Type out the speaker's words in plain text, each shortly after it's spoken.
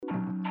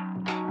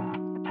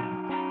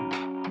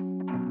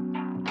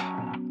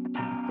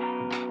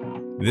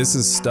This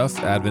is Stuff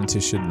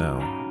Adventists Should Know.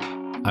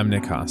 I'm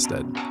Nick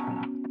Hosted.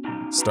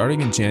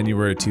 Starting in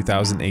January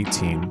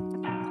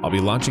 2018, I'll be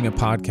launching a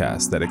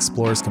podcast that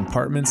explores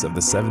compartments of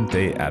the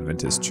Seventh-day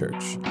Adventist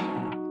Church.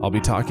 I'll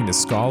be talking to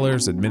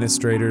scholars,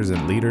 administrators,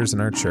 and leaders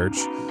in our church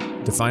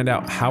to find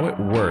out how it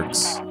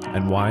works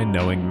and why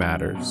knowing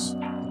matters.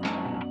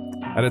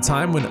 At a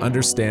time when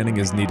understanding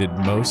is needed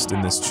most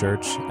in this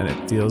church and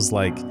it feels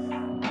like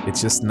it's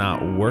just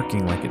not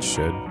working like it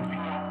should,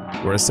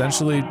 we're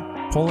essentially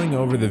pulling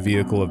over the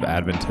vehicle of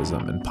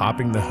Adventism and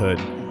popping the hood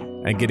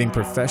and getting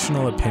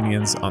professional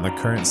opinions on the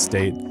current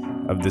state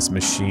of this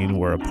machine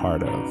we're a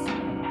part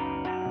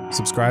of.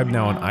 Subscribe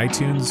now on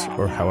iTunes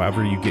or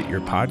however you get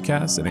your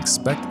podcasts and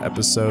expect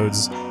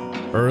episodes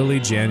early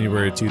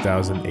January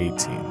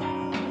 2018.